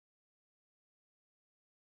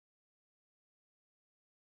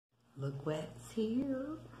Look what's here.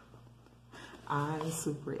 I'm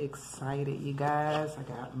super excited, you guys. I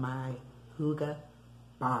got my Hygge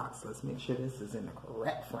Box. Let's make sure this is in the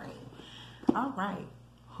correct frame. All right.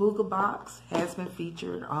 Hygge Box has been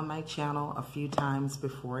featured on my channel a few times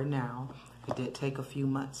before now. I did take a few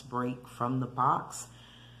months break from the box,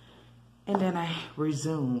 and then I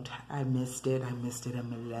resumed. I missed it in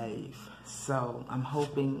my life. So I'm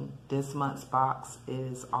hoping this month's box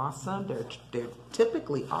is awesome. They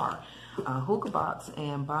typically are. Hygge Box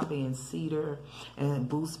and Bombay and Cedar and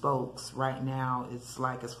Boost Box right now, it's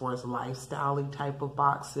like, as far as lifestyle type of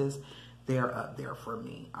boxes, they're up there for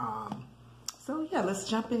me. So yeah, let's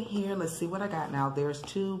jump in here. Let's see what I got now. There's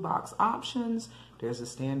two box options. There's a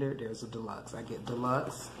standard, there's a deluxe. I get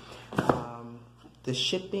deluxe. The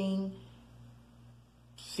shipping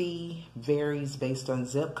fee varies based on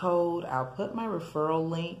zip code. I'll put my referral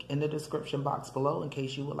link in the description box below in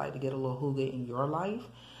case you would like to get a little Hygge in your life.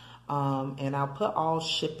 And I'll put all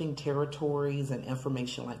shipping territories and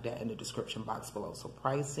information like that in the description box below. So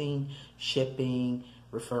pricing, shipping,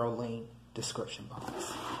 referral link, description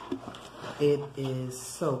box. It is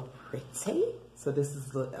so pretty. So this is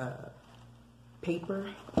the paper,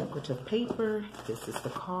 decorative paper. This is the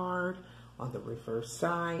card. On the reverse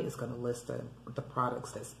side, it's going to list the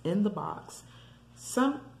products that's in the box.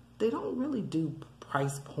 They don't really do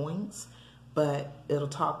price points, but it'll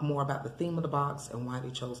talk more about the theme of the box and why they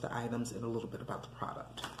chose the items and a little bit about the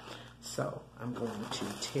product. So I'm going to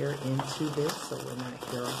tear into this so we're not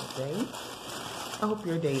here all day. I hope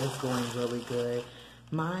your day is going really good.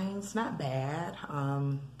 Mine's not bad.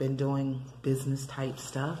 Been doing business type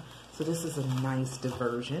stuff. So this is a nice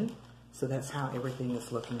diversion. So that's how everything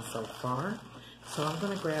is looking so far. So I'm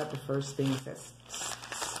going to grab the first things that's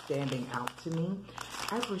standing out to me.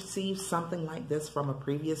 I've received something like this from a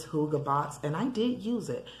previous Hygge Box, and I did use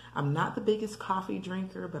it. I'm not the biggest coffee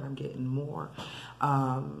drinker, but I'm getting more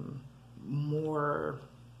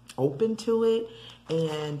open to it.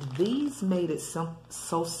 And these made it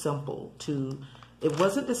so simple to, it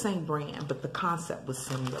wasn't the same brand, but the concept was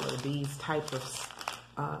similar. These type of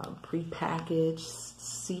prepackaged,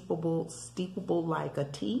 steepable like a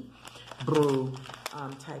tea brew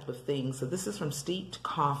type of thing. So this is from Steeped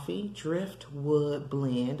Coffee Driftwood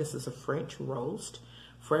Blend. This is a French roast,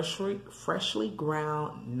 freshly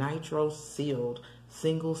ground, nitro sealed,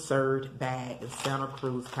 single served bag in Santa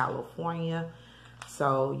Cruz, California.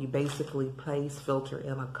 So you basically place, filter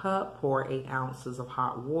in a cup, pour 8 ounces of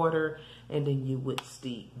hot water, and then you would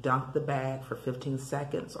steep. Dunk the bag for 15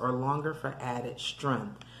 seconds or longer for added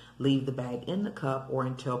strength. Leave the bag in the cup or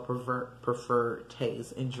until preferred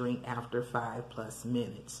taste, and drink after 5+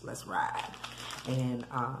 minutes. Let's ride. And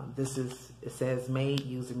it says made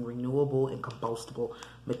using renewable and compostable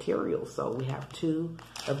materials. So we have 2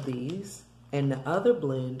 of these, and the other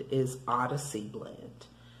blend is Odyssey blend.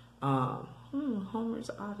 Homer's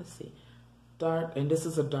Odyssey. Dark, and this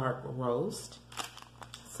is a dark roast.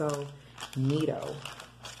 So, neato.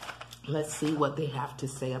 Let's see what they have to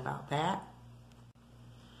say about that.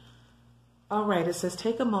 All right, it says,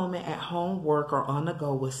 take a moment at home, work, or on the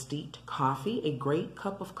go with steeped coffee. A great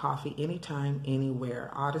cup of coffee anytime,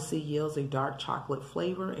 anywhere. Odyssey yields a dark chocolate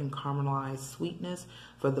flavor and caramelized sweetness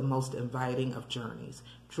for the most inviting of journeys.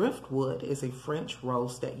 Driftwood is a French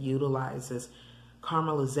roast that utilizes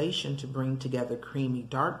caramelization to bring together creamy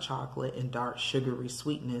dark chocolate and dark sugary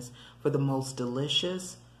sweetness for the most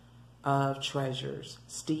delicious of treasures.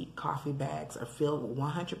 Steeped coffee bags are filled with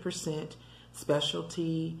 100%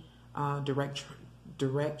 specialty direct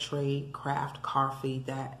trade craft coffee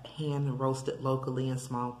that hand roasted locally in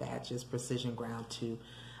small batches, precision ground to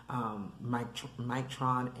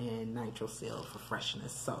micron and nitro sealed for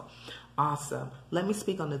freshness. So awesome. Let me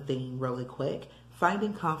speak on the theme really quick.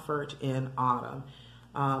 Finding comfort in autumn.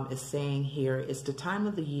 It's saying here, it's the time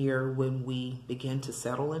of the year when we begin to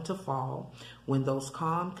settle into fall, when those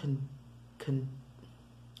calm,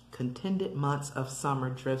 contented months of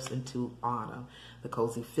summer drifts into autumn. The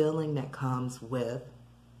cozy feeling that comes with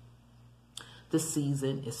the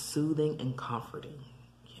season is soothing and comforting.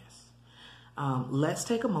 Yes. Let's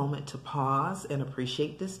take a moment to pause and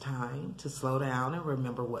appreciate this time, to slow down and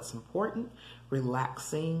remember what's important.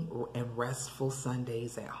 Relaxing and restful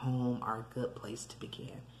Sundays at home are a good place to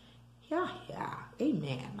begin. Yeah.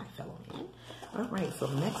 Amen, my fellow man. All right, so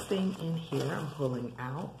next thing in here I'm pulling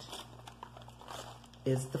out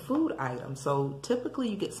is the food item. So typically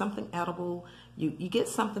you get something edible. You get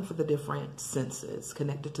something for the different senses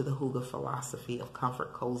connected to the Hygge philosophy of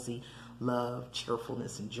comfort, cozy, love,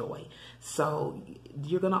 cheerfulness, and joy. So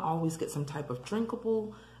you're going to always get some type of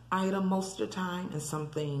drinkable item most of the time and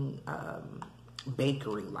something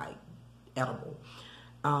bakery-like, edible.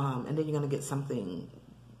 And then you're going to get something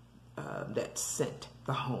that scent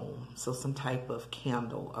the home. So some type of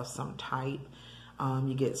candle of some type.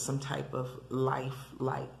 You get some type of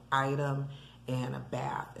life-like item and a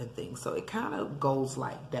bath and things. So it kind of goes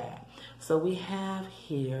like that. So we have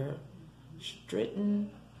here Stritton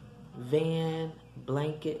Van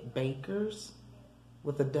Blanket Bakers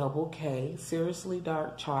with a double K, Seriously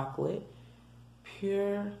Dark Chocolate,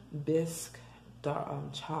 Pure Bisque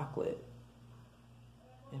Chocolate,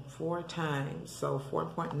 and 4 times, so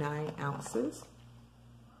 4.9 ounces.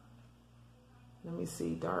 Let me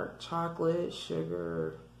see, dark chocolate,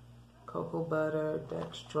 sugar, cocoa butter,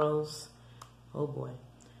 dextrose. Oh boy.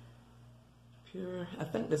 Pure, I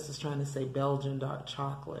think this is trying to say Belgian dark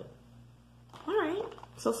chocolate. All right,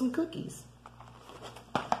 so some cookies.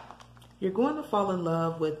 You're going to fall in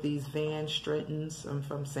love with these Van Strittons,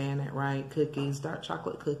 if I'm saying that right, cookies. Dark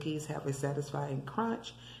chocolate cookies have a satisfying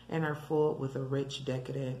crunch and are full with a rich,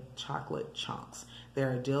 decadent chocolate chunks.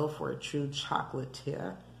 They're a deal for a true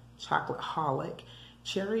chocolatier, chocolate-holic.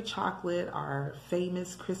 Cherry chocolate are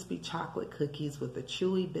famous crispy chocolate cookies with the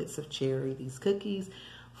chewy bits of cherry. These cookies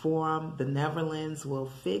from the Netherlands will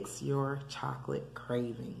fix your chocolate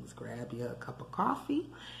cravings. Grab you a cup of coffee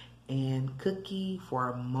and cookie for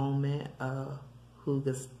a moment of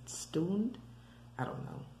Hygge Stund. I don't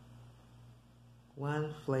know.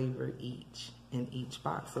 1 flavor each in each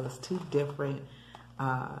box. So it's 2 different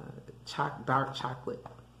dark chocolate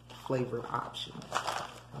flavored options.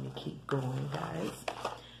 Let me keep going, guys.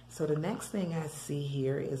 So the next thing I see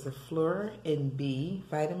here is a Fleur and B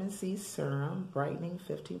Vitamin C Serum, brightening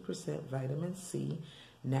 15% vitamin C,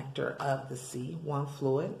 nectar of the sea, 1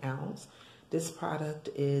 fluid ounce. This product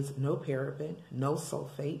is no paraben, no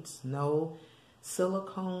sulfates, no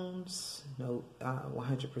silicones, no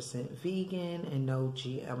 100% vegan, and no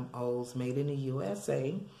GMOs, made in the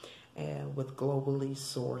USA, and with globally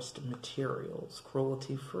sourced materials,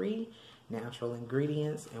 cruelty-free, natural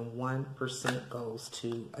ingredients, and 1% goes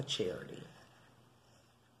to a charity.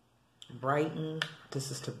 Brighten,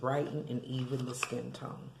 this is to brighten and even the skin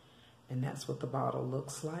tone. And that's what the bottle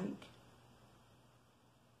looks like.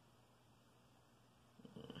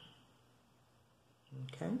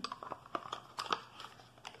 Okay.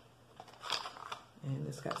 And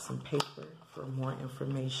it's got some paper for more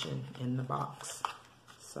information in the box.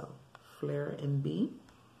 So, Fleur and B.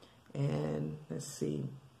 And let's see.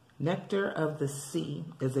 Nectar of the Sea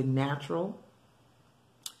is a natural,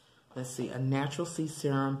 a natural sea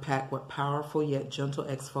serum packed with powerful yet gentle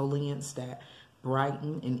exfoliants that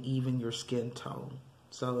brighten and even your skin tone.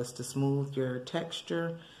 So it's to smooth your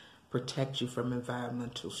texture, protect you from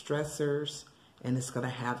environmental stressors, and it's going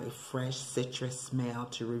to have a fresh citrus smell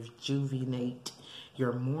to rejuvenate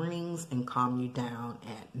your mornings and calm you down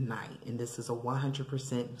at night. And this is a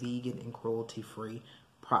 100% vegan and cruelty-free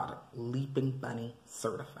product, Leaping Bunny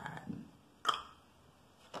certified.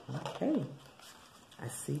 Okay, I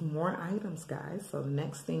see more items, guys. So the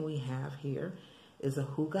next thing we have here is a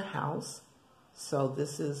Hygge House. So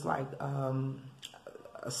this is like a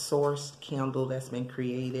sourced candle that's been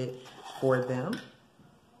created for them.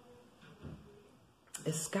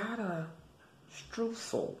 It's got a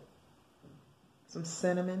streusel, some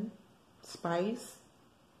cinnamon, spice,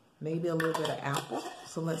 maybe a little bit of apple.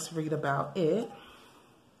 So let's read about it.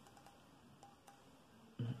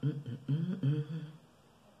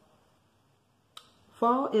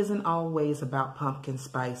 Fall isn't always about pumpkin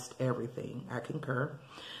spiced everything. I concur,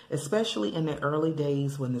 especially in the early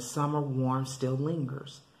days when the summer warmth still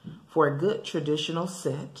lingers. For a good traditional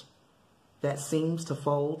scent that seems to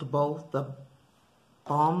fold both the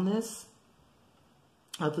balminess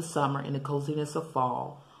of the summer and the coziness of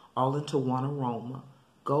fall all into one aroma,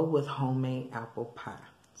 go with homemade apple pie.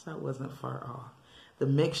 So I wasn't far off. The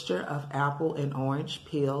mixture of apple and orange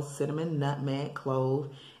peel, cinnamon, nutmeg, clove,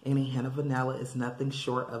 and a hint of vanilla is nothing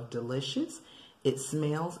short of delicious. It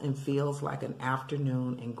smells and feels like an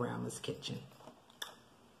afternoon in Grandma's kitchen.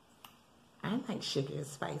 I like sugar and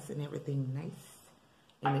spice and everything nice.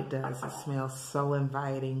 And it does. It smells so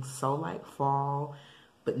inviting, so like fall,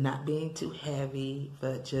 but not being too heavy,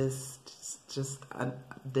 but just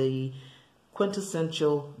the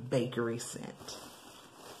quintessential bakery scent.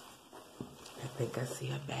 I think I see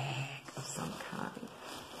a bag of some kind.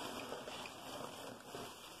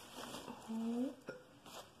 Oh,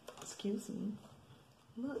 excuse me.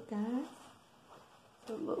 Look, guys.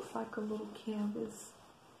 It looks like a little canvas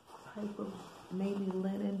type of maybe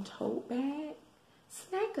linen tote bag.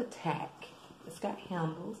 Snack Attack. It's got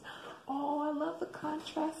handles. Oh, I love the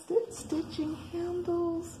contrasted stitching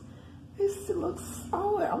handles. This looks,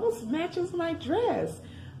 oh, it almost matches my dress.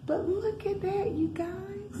 But look at that, you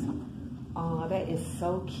guys. Oh, that is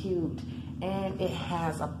so cute. And it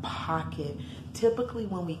has a pocket. Typically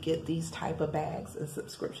when we get these type of bags and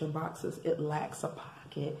subscription boxes, it lacks a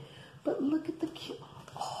pocket. But look at the cute.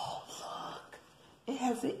 Oh, look. It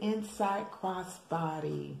has an inside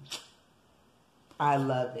crossbody. I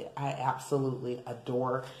love it. I absolutely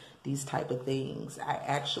adore these type of things. I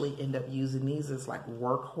actually end up using these as like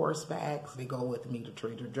workhorse bags. They go with me to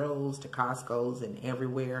Trader Joe's, to Costco's, and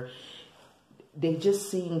everywhere. They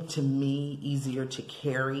just seem to me easier to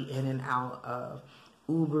carry in and out of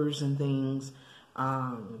Ubers and things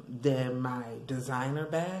than my designer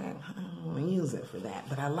bag. I don't use it for that,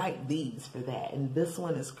 but I like these for that. And this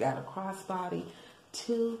one has got a crossbody,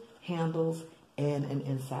 2 handles, and an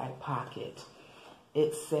inside pocket.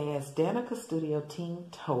 It says Danica Studio Team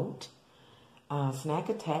Tote, Snack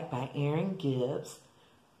Attack by Aaron Gibbs,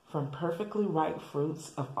 from perfectly ripe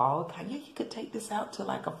fruits of all kinds. Yeah, you could take this out to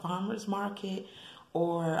like a farmer's market,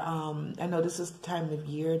 or I know this is the time of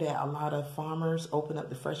year that a lot of farmers open up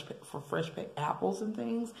the fresh picked apples and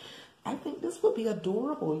things. I think this would be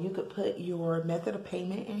adorable. You could put your method of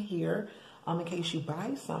payment in here in case you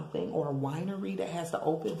buy something, or a winery that has the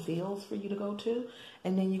open fields for you to go to.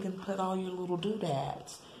 And then you can put all your little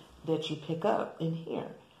doodads that you pick up in here.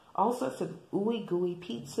 Also, it's an ooey gooey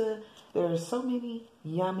pizza. There are so many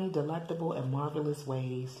yummy, delectable, and marvelous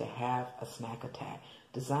ways to have a snack attack.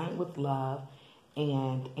 Designed with love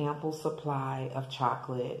and ample supply of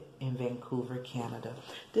chocolate in Vancouver, Canada.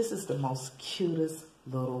 This is the most cutest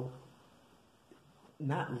little,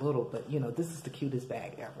 not little, but you know, this is the cutest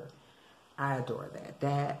bag ever. I adore that.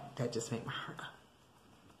 That just made my heart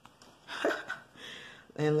go.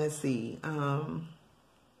 And let's see.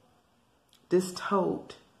 This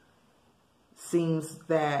tote seems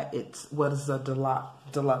that it's what is a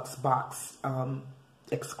deluxe box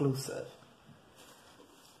exclusive.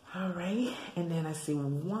 All right. And then I see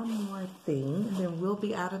one more thing, and then we'll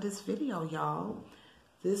be out of this video, y'all.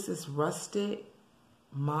 This is Rustic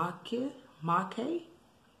Mate.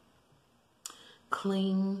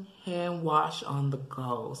 Clean hand wash on the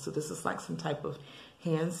go. So this is like some type of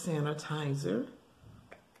hand sanitizer.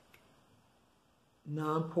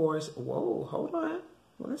 Non-porous. Whoa, hold on.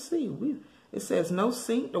 Well, let's see. It says no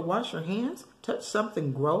sink to wash your hands. Touch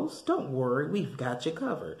something gross? Don't worry, we've got you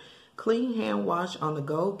covered. Clean hand wash on the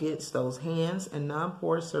go gets those hands and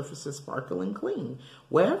non-porous surfaces sparkling clean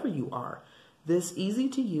wherever you are. This easy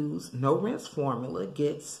to use, no rinse formula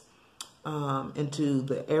gets into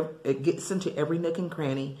every nook and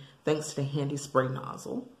cranny thanks to the handy spray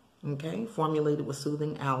nozzle. Okay, formulated with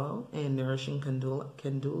soothing aloe and nourishing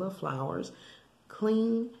calendula flowers.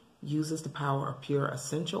 Clean uses the power of pure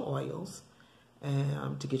essential oils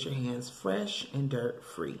to get your hands fresh and dirt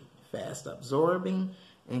free, fast absorbing,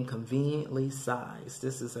 and conveniently sized.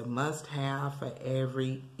 This is a must-have for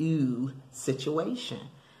every situation.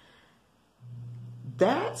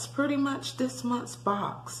 That's pretty much this month's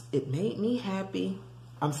box. It made me happy.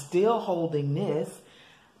 I'm still holding this.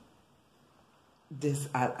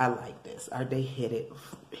 I like this. They hit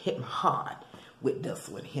me hard with this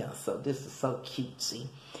one here. So this is so cutesy.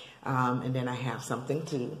 And then I have something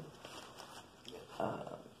to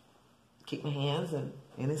keep my hands and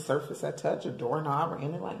any surface I touch, a doorknob or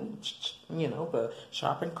anything like, you know, the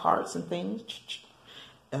shopping carts and things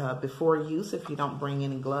before use if you don't bring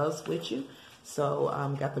any gloves with you. So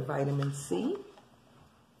got the vitamin C,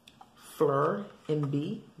 Fleur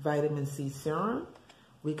NB vitamin C serum.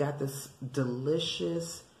 We got this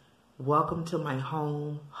delicious Welcome to My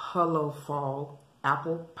Home Hello Fall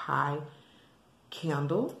apple pie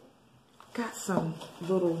candle. Got some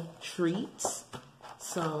little treats.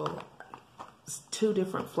 So 2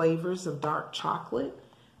 different flavors of dark chocolate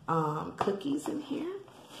cookies in here.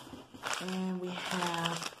 And we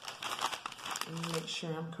have, let me make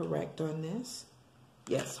sure I'm correct on this.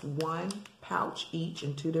 Yes, 1 pouch each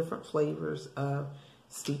and 2 different flavors of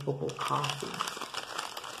steepable coffee.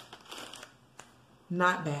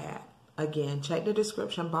 Not bad. Again, check the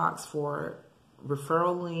description box for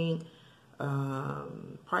referral link,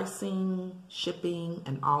 pricing, shipping,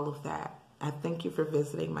 and all of that. I thank you for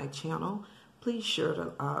visiting my channel. Please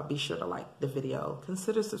be sure to like the video.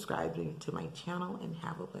 Consider subscribing to my channel and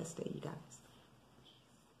have a blessed day, you guys.